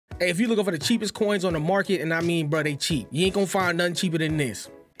Hey, if you're looking for the cheapest coins on the market, and I mean, bro, they cheap. You ain't gonna find nothing cheaper than this.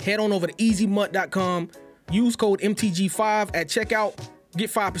 Head on over to easymunt.com, use code MTG5 at checkout,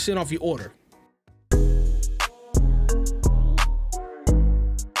 get 5% off your order.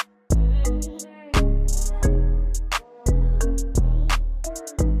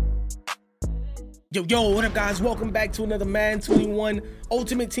 Yo, what up guys? Welcome back to another Madden 21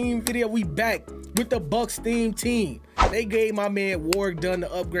 Ultimate Team video. We back with the Bucs theme team. They gave my man Warrick Dunn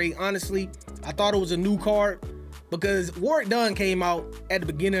the upgrade. Honestly, I thought it was a new card because Warrick Dunn came out at the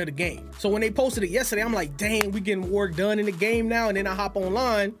beginning of the game. So when they posted it yesterday, I'm like, dang, we getting Warrick Dunn in the game now. And then I hop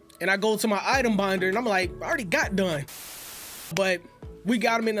online and I go to my item binder and I'm like, I already got Dunn. But we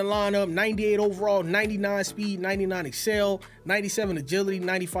got him in the lineup, 98 overall, 99 speed, 99 excel, 97 agility,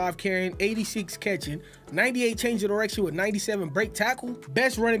 95 carrying, 86 catching, 98 change of direction with 97 break tackle.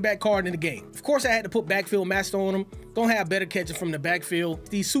 Best running back card in the game. Of course, I had to put backfield master on him. Don't have better catching from the backfield.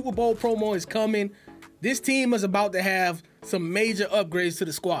 The Super Bowl promo is coming. This team is about to have some major upgrades to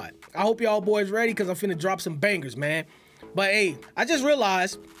the squad. I hope y'all boys ready because I'm finna drop some bangers, man. But hey, I just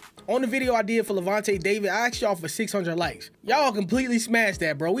realized on the video I did for Lavonte David, I asked y'all for 600 likes. Y'all completely smashed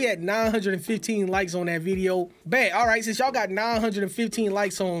that, bro. We had 915 likes on that video. Bet, all right, since y'all got 915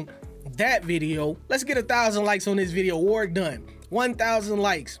 likes on that video, let's get 1,000 likes on this video. Warrick Dunn, 1,000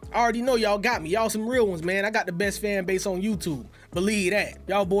 likes. I already know y'all got me. Y'all some real ones, man. I got the best fan base on YouTube. Believe that.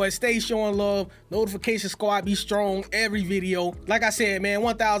 Y'all boys stay showing love. Notification squad be strong every video. Like I said, man,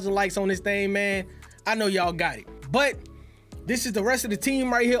 1,000 likes on this thing, man. I know y'all got it. But this is the rest of the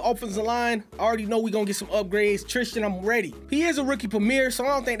team right here, offensive line. I already know we're going to get some upgrades. Tristan, I'm ready. He is a rookie premier, so I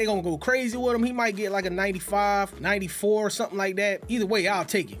don't think they're going to go crazy with him. He might get like a 95, 94, something like that. Either way, I'll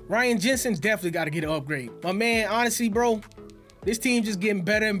take it. Ryan Jensen's definitely got to get an upgrade. My man, honestly, bro, this team just getting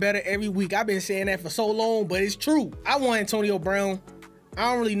better and better every week. I've been saying that for so long, but it's true. I want Antonio Brown.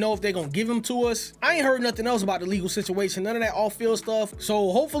 I don't really know if they're going to give him to us. I ain't heard nothing else about the legal situation. None of that off-field stuff.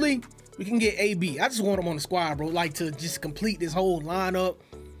 So hopefully we can get AB. I just want him on the squad, bro. Like to just complete this whole lineup.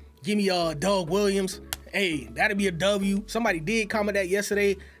 Give me Doug Williams. Hey, that'd be a W. Somebody did comment that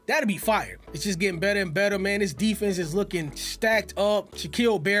yesterday. That'd be fire. It's just getting better and better, man. This defense is looking stacked up.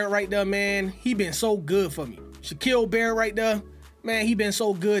 Shaquille Barrett right there, man. He been so good for me. Shaquille Barrett right there, man. He been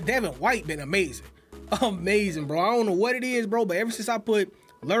so good. Devin White been amazing. Amazing, bro. I don't know what it is, bro, but ever since I put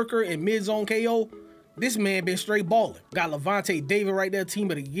Lurker and mid-zone KO, this man been straight balling. Got Lavonte David right there,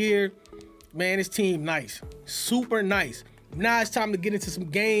 team of the year. Man, this team nice. Super nice. Now it's time to get into some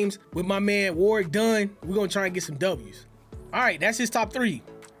games with my man Warrick Dunn. We're going to try and get some W's. All right, that's his top three.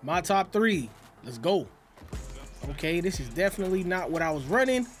 My top three. Let's go. Okay, this is definitely not what I was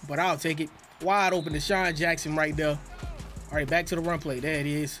running, but I'll take it. Wide open to Deshaun Jackson right there. All right, back to the run play. There it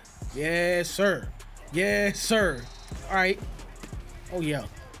is. Yes, sir. Yes, sir. All right. Oh, yeah.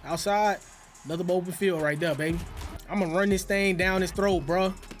 Outside. Another open field right there, baby. I'm going to run this thing down his throat,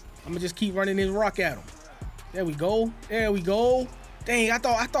 bro. I'm gonna just keep running this rock at him. There we go. There we go. Dang, I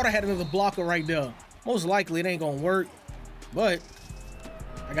thought I had another blocker right there. Most likely it ain't gonna work, but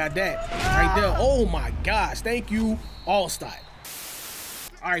I got that right there. Oh my gosh, thank you, All-Star.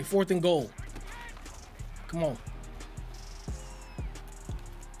 All right, 4th and goal. Come on.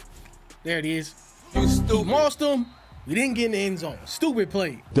 There it is. You stupid. Lost him. We didn't get in the end zone. Stupid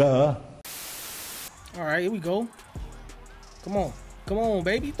play. Duh. All right, here we go. Come on. Come on,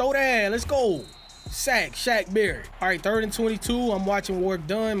 baby. Throw that. Let's go. Sack. Shaq Barrett. All right, 3rd and 22. I'm watching Warrick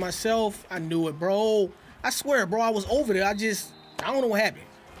Dunn myself. I knew it, bro. I swear, bro, I was over there. I don't know what happened.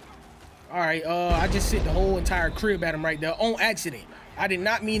 All right, I just sent the whole entire crib at him right there on accident. I did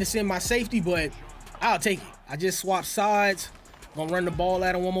not mean to send my safety, but I'll take it. I just swapped sides. Gonna run the ball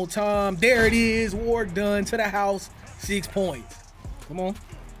at him one more time. There it is. Warrick Dunn to the house. 6 points. Come on.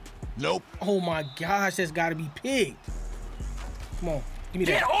 Nope. Oh, my gosh. That's got to be picked. Come on, give me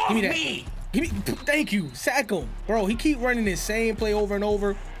that. Get off give me that. Me. Give me. Thank you. Sack him, bro. He keep running the same play over and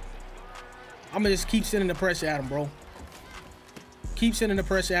over. I'm gonna just keep sending the pressure at him, bro. Keep sending the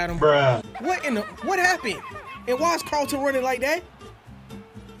pressure at him. Bruh. What happened? And why is Carlton running like that?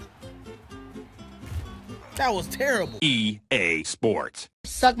 That was terrible. EA Sports.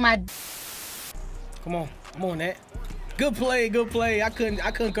 Suck my. Come on, I'm on that. Good play, good play. I couldn't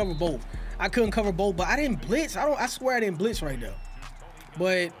cover both. I couldn't cover both, but I didn't blitz. I swear I didn't blitz right there.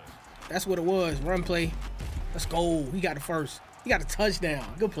 But that's what it was. Run play. Let's go. He got the first. He got a touchdown.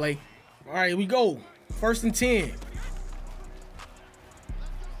 Good play. All right, here we go. 1st and 10.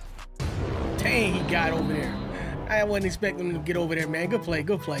 Dang, he got over there. I wasn't expecting him to get over there, man. Good play.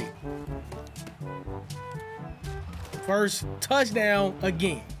 Good play. First touchdown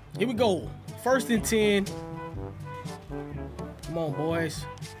again. Here we go. 1st and 10. Come on, boys.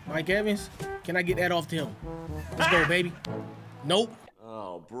 Mike Evans, can I get that off to him? Let's go, baby. Nope.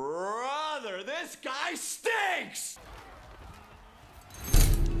 Oh, brother, this guy stinks!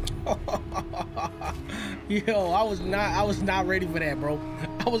 Yo, I was not ready for that, bro.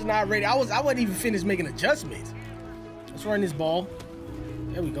 I was not ready. I wasn't even finished making adjustments. Let's run this ball.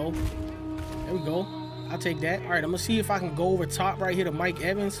 There we go. There we go. I'll take that. All right, I'm gonna see if I can go over top right here to Mike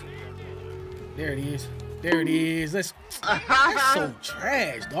Evans. There it is. There it is. That's so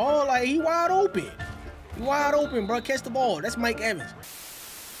trash, dog. Like, he wide open. He wide open, bro. Catch the ball. That's Mike Evans.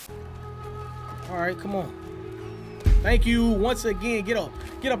 All right, come on. Thank you. Once again, get up.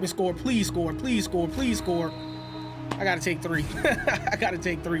 Get up and score. Please score. Please score. Please score. I gotta take 3. I gotta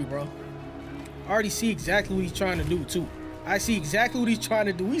take 3, bro. I already see exactly what he's trying to do, too. I see exactly what he's trying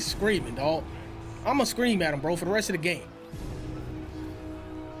to do. He's screaming, dog. I'm gonna scream at him, bro, for the rest of the game.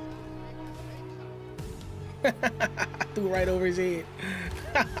 I threw it right over his head.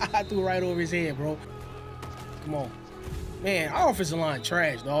 I threw it right over his head, bro. Come on. Man, our offensive line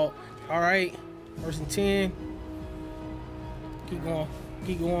trash, dog. All right. 1st and 10. Keep going.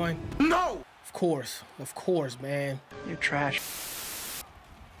 Keep going. No! Of course. Of course, man. You're trash.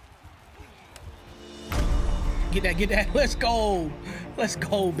 Get that. Get that. Let's go. Let's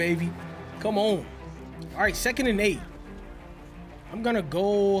go, baby. Come on. All right, 2nd and 8. I'm gonna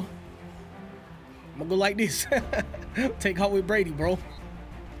go like this. Take out with Brady, bro.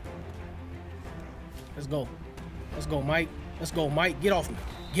 Let's go. Let's go, Mike. Let's go, Mike. Get off me.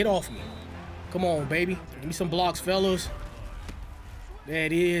 Get off me. Come on, baby. Give me some blocks, fellas. There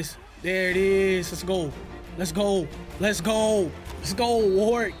it is. There it is. Let's go. Let's go. Let's go. Let's go,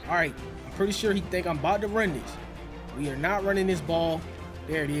 Warrick. All right. I'm pretty sure he think I'm about to run this. We are not running this ball.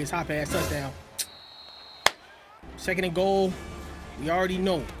 There it is. High pass, touchdown. 2nd and goal. We already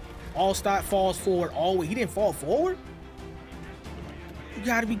know. All-Star falls forward always. He didn't fall forward? You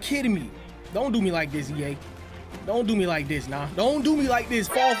gotta be kidding me. Don't do me like this, EA. Don't do me like this, nah. Don't do me like this.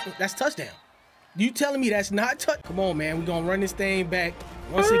 Fall. That's touchdown. You telling me that's not touch? Come on, man. We're gonna run this thing back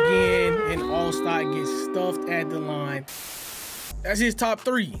once again, and All-Star gets stuffed at the line. That's his top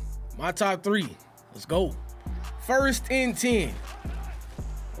 3. My top 3. Let's go. 1st and 10.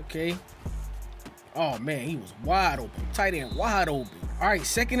 Okay. Oh, man, he was wide open. Tight end wide open. All right,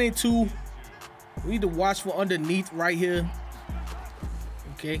 2nd and 2. We need to watch for underneath right here.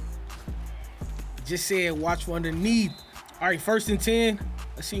 Okay. Just said watch for underneath. All right, 1st and 10.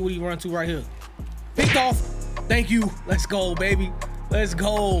 Let's see what he run to right here. Picked off. Thank you. Let's go, baby. Let's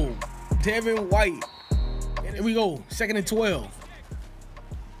go. Devin White. And there we go. 2nd and 12.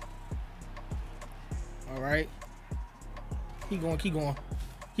 All right. Keep going, keep going.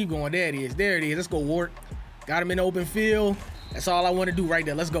 Keep going. There it is. There it is. Let's go, Warrick. Got him in the open field. That's all I want to do right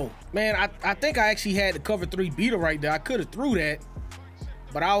there. Let's go. Man, I think I actually had the cover 3 beater right there. I could have threw that.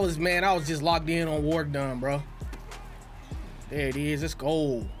 But I was just locked in on Warrick Dunn, bro. There it is. Let's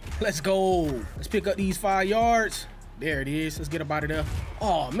go. Let's go. Let's pick up these 5 yards. There it is. Let's get up out of there.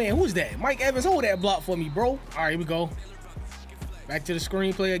 Oh, man, who's that? Mike Evans, hold that block for me, bro. All right, here we go. Back to the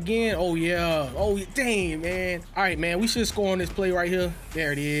screenplay again. Oh, yeah. Oh, dang, man. All right, man, we should score on this play right here.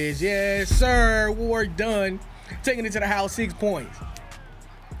 There it is. Yes, sir. Warrick Dunn. Taking it to the house, 6 points.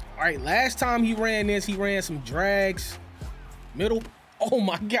 All right, last time he ran this, he ran some drags. Middle. Oh,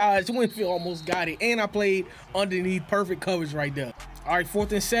 my gosh. Winfield almost got it. And I played underneath perfect coverage right there. All right,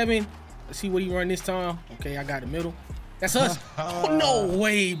 4th and 7. Let's see what he run this time. Okay, I got the middle. That's us. Oh, no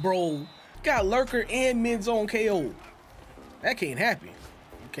way, bro. Got lurker and mid-zone KO. That can't happen.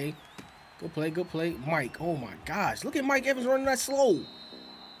 Okay. Good play, good play. Mike, oh my gosh. Look at Mike Evans running that slow.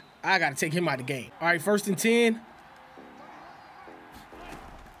 I got to take him out of the game. All right, 1st and 10.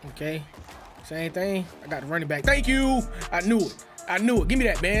 Okay. Same thing. I got the running back. Thank you. I knew it. I knew it. Give me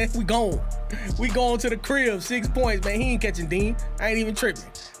that, man. We gone. We going to the crib. 6 points, man. He ain't catching Dean. I ain't even tripping.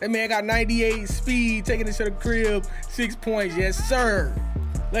 That man got 98 speed, taking it to the crib. 6 points. Yes, sir.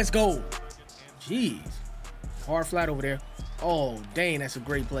 Let's go. Jeez. Hard flat over there. Oh, dang, that's a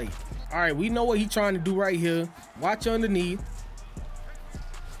great play. All right, we know what he's trying to do right here. Watch underneath.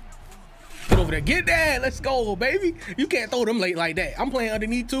 Get over there. Get that. Let's go, baby. You can't throw them late like that. I'm playing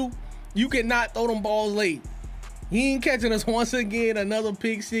underneath, too. You cannot throw them balls late. He ain't catching us once again. Another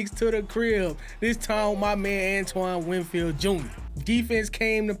pick 6 to the crib. This time, my man Antoine Winfield Jr. Defense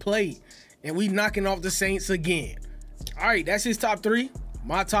came to play, and we knocking off the Saints again. All right, that's his top 3.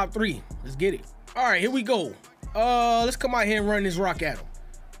 My top 3. Let's get it. All right, here we go. Let's come out here and run this rock at him.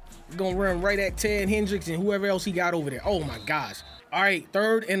 We're gonna run right at Ted Hendricks and whoever else he got over there. Oh my gosh. All right,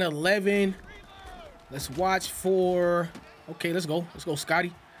 3rd and 11. Let's watch for, okay, let's go. Let's go,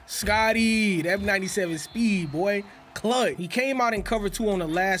 Scotty. Scotty, that 97 speed, boy. Clutch. He came out in cover 2 on the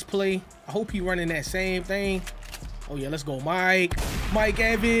last play. I hope he running that same thing. Oh, yeah, let's go, Mike. Mike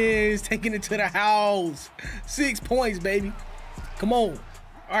Evans taking it to the house. 6 points, baby. Come on.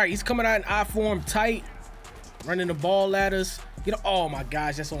 All right, he's coming out in I form tight. Running the ball ladders. Oh, my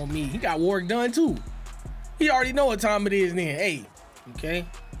gosh, that's on me. He got Warrick Dunn, too. He already know what time it is then. Hey, okay.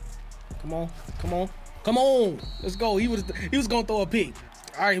 Come on, come on, come on. Let's go. He was going to throw a pick.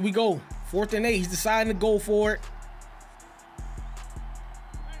 All right, here we go. 4th and 8. He's deciding to go for it.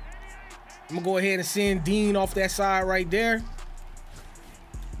 I'm going to go ahead and send Dean off that side right there.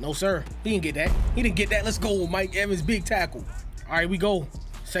 No, sir. He didn't get that. He didn't get that. Let's go, Mike Evans, big tackle. All right, we go.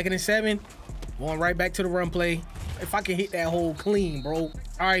 2nd and 7. Going right back to the run play. If I can hit that hole clean, bro. All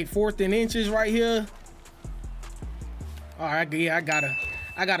right, 4th and inches right here. All right, yeah, I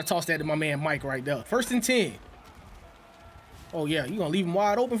gotta toss that to my man Mike right there. 1st and 10. Oh, yeah, you gonna leave him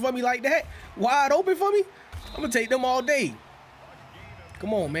wide open for me like that? Wide open for me? I'm gonna take them all day.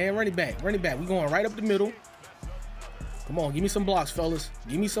 Come on, man, run it back, run it back. We going right up the middle. Come on, give me some blocks, fellas.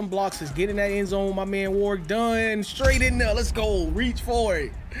 Give me some blocks. Let's get in that end zone. My man Warrick Dunn, straight in there. Let's go, reach for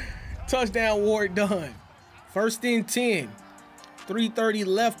it. Touchdown, Warrick Dunn. 1st and 10. 3:30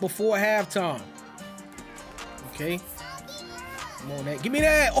 left before halftime. Okay. Come on, that. Give me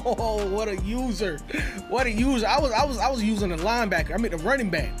that. Oh, what a user. What a user. I was using a linebacker. I mean, the running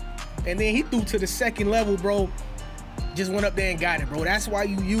back. And then he threw to the 2nd level, bro. Just went up there and got it, bro. That's why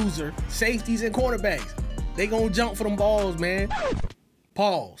you user safeties and cornerbacks. They gonna jump for them balls, man.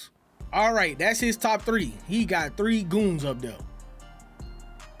 Pause. All right, that's his top 3. He got 3 goons up there.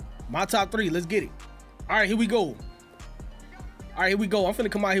 My top 3. Let's get it. All right, here we go. All right, here we go. I'm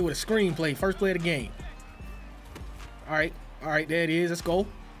finna come out here with a screenplay. First play of the game. All right. All right, there it is. Let's go.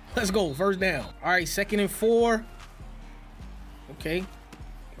 Let's go. 1st down. All right, 2nd and 4. Okay.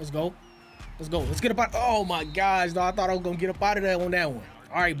 Let's go. Let's go. Let's get up out. Oh, my gosh, though. I thought I was going to get up out of there on that one.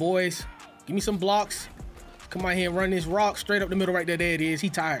 All right, boys. Give me some blocks. Come out here and run this rock straight up the middle right there. There it is. He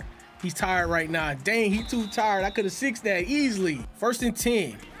tired. He's tired right now. Dang, he too tired. I could have 6'd that easily. 1st and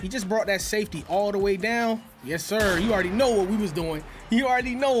 10. He just brought that safety all the way down. Yes, sir. You already know what we was doing. You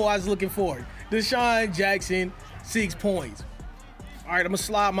already know what I was looking for. Deshaun Jackson, 6 points. All right, I'm going to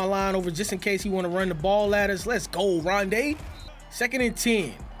slide my line over just in case he want to run the ball ladders. Let's go, Rondé. 2nd and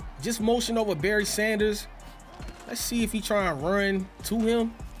 10. Just motion over Barry Sanders. Let's see if he try and run to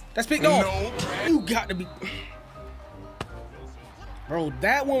him. That's picked off. No. You got to be... Bro,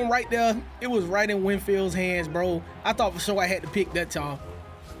 that one right there, it was right in Winfield's hands, bro. I thought for sure I had to pick that time.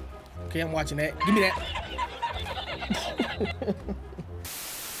 Okay, I'm watching that. Give me that.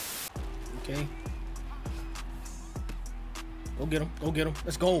 Okay. Go get him. Go get him.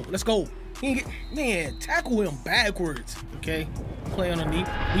 Let's go. Let's go. He get, man, tackle him backwards. Okay. Play underneath.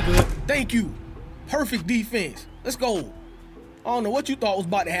 We good. Thank you. Perfect defense. Let's go. I don't know what you thought was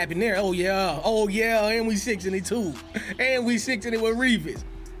about to happen there. Oh, yeah. Oh, yeah. And we 6'ing it, too. And we 6'ing it with Revis.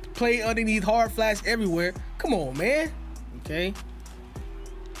 Play underneath, hard flats everywhere. Come on, man. Okay.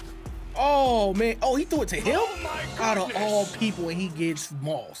 Oh, man. Oh, he threw it to him? Out of all people, and he gets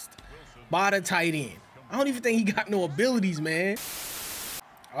mossed by the tight end. I don't even think he got no abilities, man.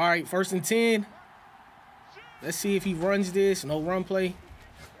 All right, 1st and 10. Let's see if he runs this. No run play.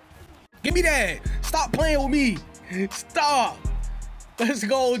 Give me that. Stop playing with me. Stop. Let's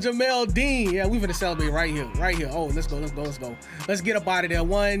go, Jamel Dean. Yeah, we finna celebrate right here. Right here. Oh, let's go, let's go, let's go. Let's get up out of there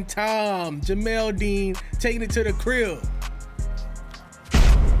one time. Jamel Dean taking it to the crib.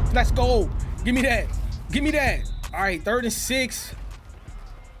 Let's go. Give me that. Give me that. All right, 3rd and 6.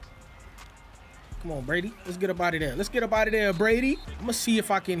 Come on, Brady. Let's get up out of there. Let's get up out of there, Brady. I'm going to see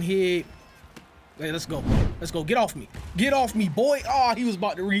if I can hit. Hey, let's go. Let's go. Get off me. Get off me, boy. Oh, he was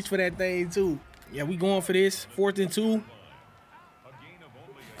about to reach for that thing, too. Yeah, we going for this. 4th and 2.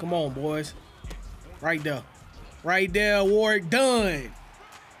 Come on, boys. Right there. Right there, Warrick Dunn.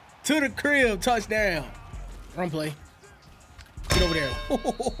 To the crib. Touchdown. Run play. Get over there.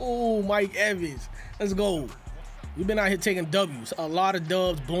 Oh, Mike Evans. Let's go. We've been out here taking W's. A lot of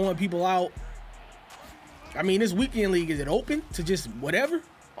dubs, blowing people out. I mean, this weekend league, is it open to just whatever?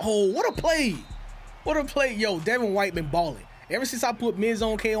 Oh, what a play. What a play. Yo, Devin White been balling. Ever since I put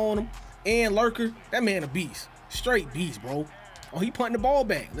mid-zone K on him and Lurker, that man a beast. Straight beast, bro. Oh, he punting the ball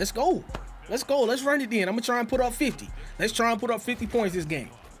back. Let's go. Let's go. Let's run it then. I'm going to try and put up 50. Let's try and put up 50 points this game.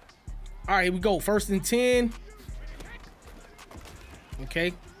 All right, here we go. 1st and 10.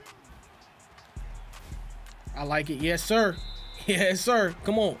 Okay. I like it. Yes, sir. Yes, sir.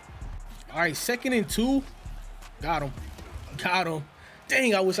 Come on. All right, 2nd and 2. Got him. Got him.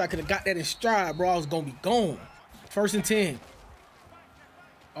 Dang, I wish I could have got that in stride, bro. I was going to be gone. 1st and 10.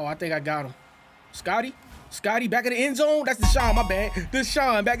 Oh, I think I got him. Scotty? Scotty back in the end zone. That's Deshaun, my bad.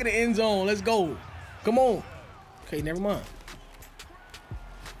 Deshaun back in the end zone. Let's go. Come on. Okay, never mind.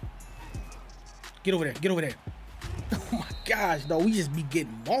 Get over there. Get over there. Oh my gosh, though. We just be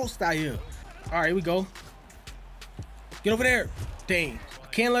getting lost out here. All right, here we go. Get over there. Dang. I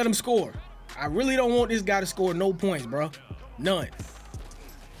can't let him score. I really don't want this guy to score no points, bro. None.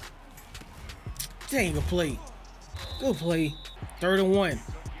 Dang, good play. Good play. 3rd and 1.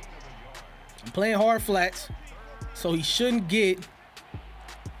 I'm playing hard flats, so he shouldn't get...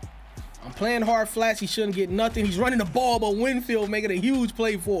 I'm playing hard flats. He shouldn't get nothing. He's running the ball, but Winfield making a huge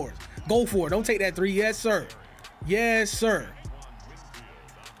play for us. Go for it. Don't take that 3. Yes, sir. Yes, sir.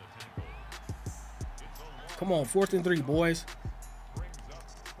 Come on, 4th and 3, boys.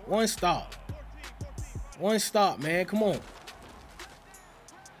 One stop. One stop, man. Come on.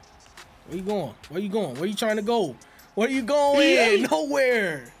 Where you going? Where you going? Where you trying to go? Where you going? Yeah.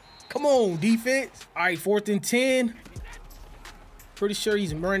 Nowhere. Come on, defense. All right, 4th and 10. Pretty sure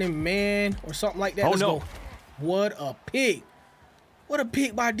he's running man or something like that. Let's go. What a pick. What a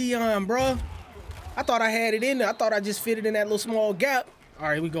pick by Dion, bro. I thought I had it in there. I thought I just fit it in that little small gap. All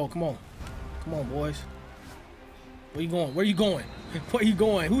right, here we go. Come on. Come on, boys. Where you going? Where you going? Where you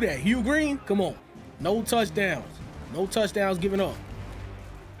going? Who that? Hugh Green? Come on. No touchdowns. No touchdowns given up.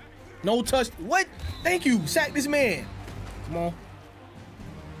 No touch. What? Thank you. Sack this man. Come on.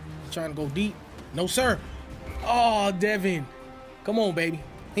 Trying to go deep. No, sir. Oh, Devin. Come on, baby.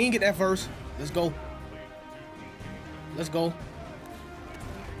 He didn't get that first. Let's go. Let's go.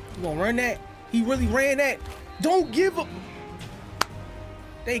 You gonna run that? He really ran that. Don't give him.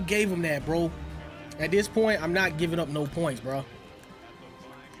 They gave him that, bro. At this point, I'm not giving up no points, bro.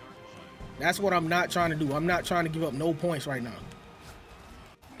 That's what I'm not trying to do. I'm not trying to give up no points right now.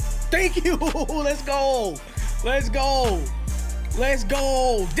 Thank you. Let's go. Let's go. Let's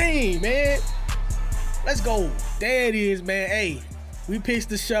go. Dang, man. Let's go. There it is, man. Hey, we pitched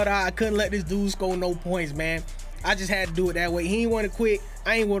the shutout. I couldn't let this dude score no points, man. I just had to do it that way. He ain't want to quit.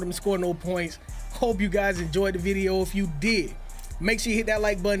 I ain't want him to score no points. Hope you guys enjoyed the video. If you did, make sure you hit that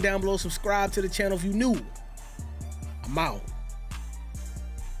like button down below. Subscribe to the channel if you new. I'm out.